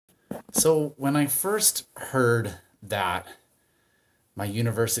So when I first heard that my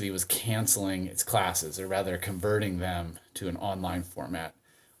university was canceling its classes, or rather converting them to an online format,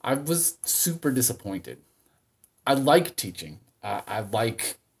 I was super disappointed. I like teaching. I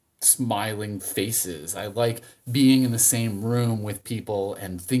like smiling faces. I like being in the same room with people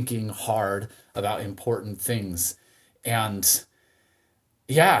and thinking hard about important things. And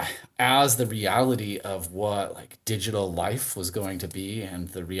yeah, as the reality of what like digital life was going to be and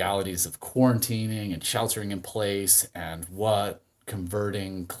the realities of quarantining and sheltering in place and what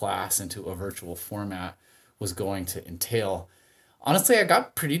converting class into a virtual format was going to entail, honestly, I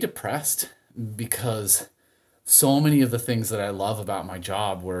got pretty depressed because so many of the things that I love about my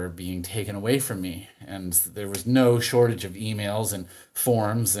job were being taken away from me. And there was no shortage of emails and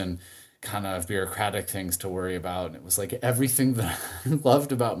forms and kind of bureaucratic things to worry about. And it was like everything that I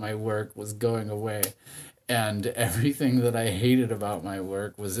loved about my work was going away. And everything that I hated about my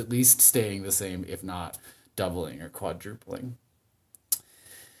work was at least staying the same, if not doubling or quadrupling.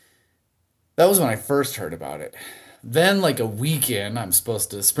 That was when I first heard about it. Then, like a weekend,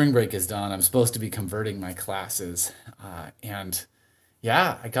 spring break is done. I'm supposed to be converting my classes. And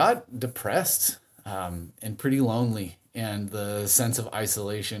yeah, I got depressed and pretty lonely. And the sense of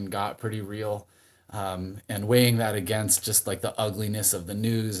isolation got pretty real. And weighing that against just like the ugliness of the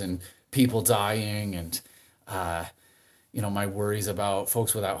news and people dying and uh, my worries about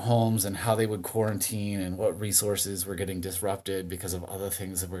folks without homes and how they would quarantine and what resources were getting disrupted because of other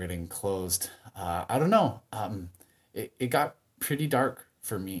things that were getting closed. I don't know. It got pretty dark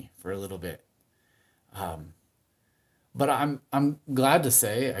for me for a little bit. But I'm glad to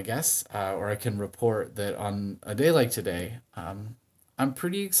say, I guess, or I can report that on a day like today, I'm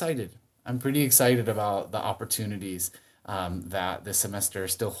pretty excited. I'm pretty excited about the opportunities that this semester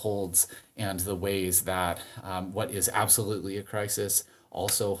still holds and the ways that what is absolutely a crisis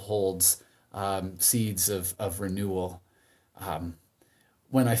also holds seeds of renewal.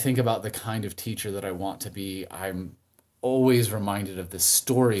 When I think about the kind of teacher that I want to be, I'm always reminded of this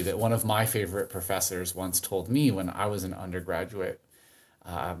story that one of my favorite professors once told me when I was an undergraduate.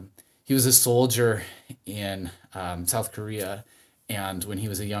 He was a soldier in South Korea, and when he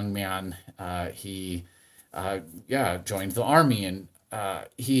was a young man, he joined the army, and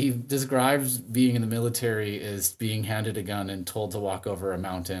he describes being in the military as being handed a gun and told to walk over a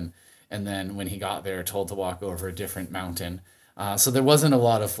mountain, and then when he got there, told to walk over a different mountain. So there wasn't a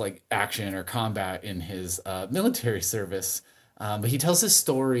lot of like action or combat in his military service. But he tells this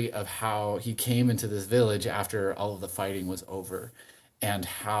story of how he came into this village after all of the fighting was over, and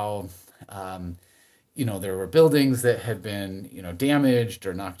how um, there were buildings that had been damaged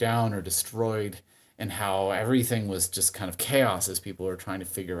or knocked down or destroyed, and how everything was just kind of chaos as people were trying to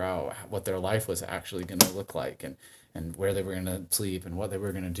figure out what their life was actually going to look like, and where they were going to sleep and what they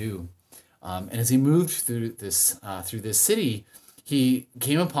were going to do. And as he moved through this city, he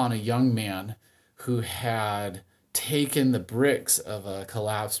came upon a young man who had taken the bricks of a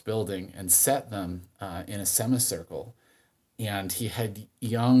collapsed building and set them in a semicircle, and he had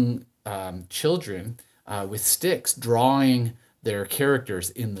young children with sticks drawing their characters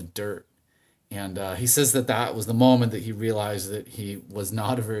in the dirt. And he says that that was the moment that he realized that he was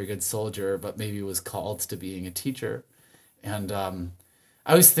not a very good soldier, but maybe was called to being a teacher. And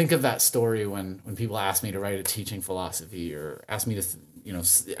I always think of that story when people ask me to write a teaching philosophy or ask me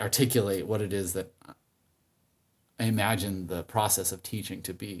to articulate what it is that I imagine the process of teaching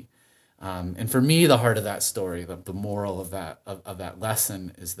to be. And for me, the heart of that story, the moral of that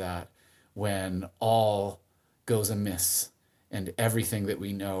lesson is that when all goes amiss and everything that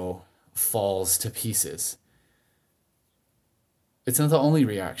we know falls to pieces, it's not the only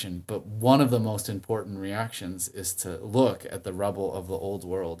reaction, but one of the most important reactions is to look at the rubble of the old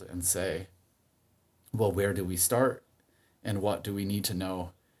world and say, well, where do we start? And what do we need to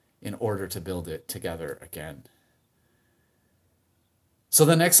know in order to build it together again? So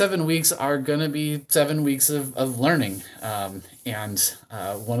the next 7 weeks are going to be 7 weeks of learning. And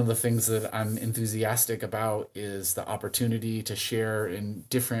one of the things that I'm enthusiastic about is the opportunity to share in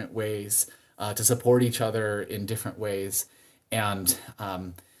different ways, to support each other in different ways. And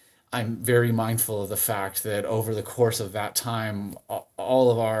I'm very mindful of the fact that over the course of that time,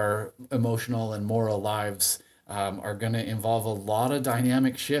 all of our emotional and moral lives are going to involve a lot of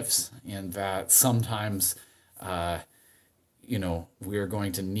dynamic shifts, and that sometimes we're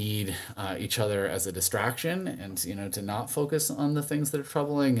going to need each other as a distraction, and to not focus on the things that are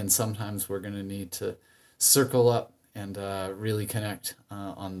troubling, and sometimes we're going to need to circle up and really connect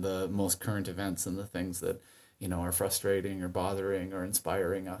on the most current events and the things that are frustrating or bothering or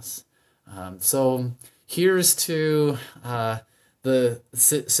inspiring us. So here's to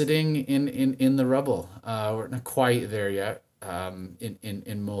sitting in the rubble. We're not quite there yet,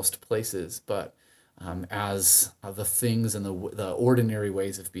 in most places, but as the things and the ordinary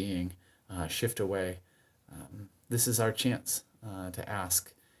ways of being shift away, this is our chance to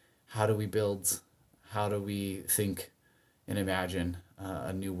ask, how do we build, how do we think and imagine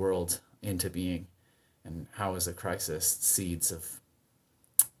a new world into being, and how is a crisis seeds of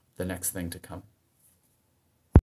the next thing to come.